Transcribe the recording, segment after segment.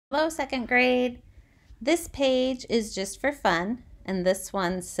Hello, second grade. This page is just for fun, and this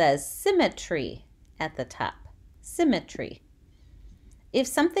one says symmetry at the top. Symmetry. If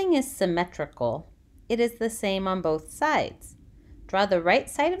something is symmetrical, it is the same on both sides. Draw the right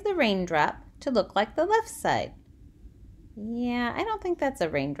side of the raindrop to look like the left side. Yeah, I don't think that's a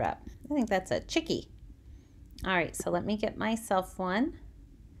raindrop. I think that's a chickie. All right, so let me get myself one.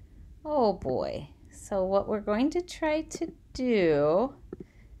 Oh boy. So what we're going to try to do,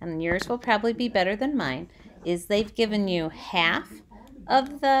 and yours will probably be better than mine, is they've given you half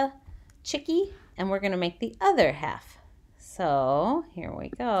of the chickie and we're going to make the other half. So here we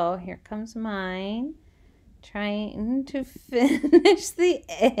go. Here comes mine. Trying to finish the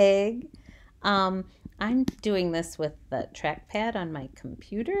egg. I'm doing this with the trackpad on my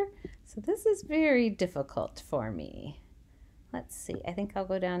computer, so this is very difficult for me. Let's see. I think I'll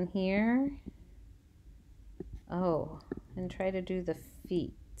go down here. Oh, and try to do the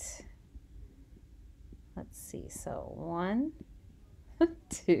feet. Let's see. So 1,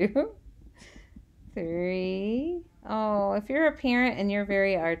 2, 3. Oh, if you're a parent and you're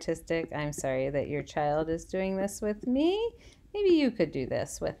very artistic, I'm sorry that your child is doing this with me. Maybe you could do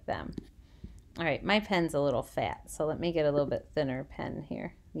this with them. All right, my pen's a little fat, so let me get a little bit thinner pen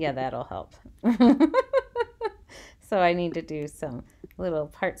here. Yeah, that'll help. So I need to do some little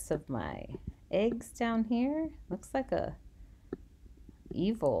parts of my eggs down here. Looks like a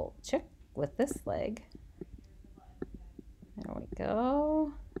evil chick with this leg. There we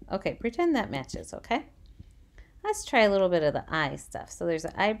go. Okay, pretend that matches, okay? Let's try a little bit of the eye stuff. So there's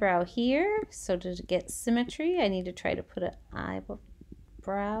an eyebrow here. So to get symmetry, I need to try to put an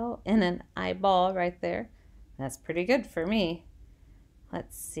eyebrow and an eyeball right there. That's pretty good for me.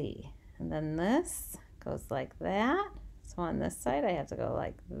 Let's see. And then this goes like that. So on this side, I have to go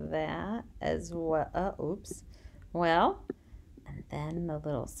like that as well. Oops. Well, and then the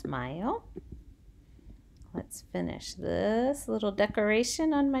little smile. Let's finish this little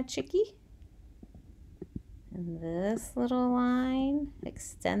decoration on my chickie. And this little line,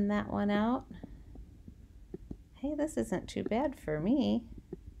 extend that one out. Hey, this isn't too bad for me.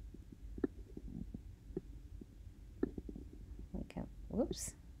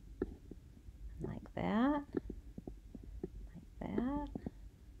 Whoops. Like that. Like that.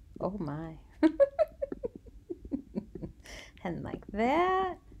 Oh my. And like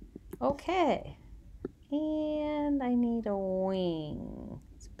that. Okay. And I need a wing.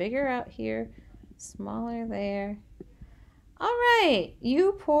 It's bigger out here, smaller there. All right,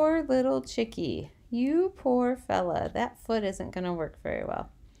 you poor little chickie. You poor fella. That foot isn't going to work very well.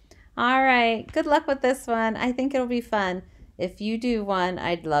 All right, good luck with this one. I think it'll be fun. If you do one,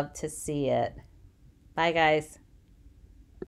 I'd love to see it. Bye, guys.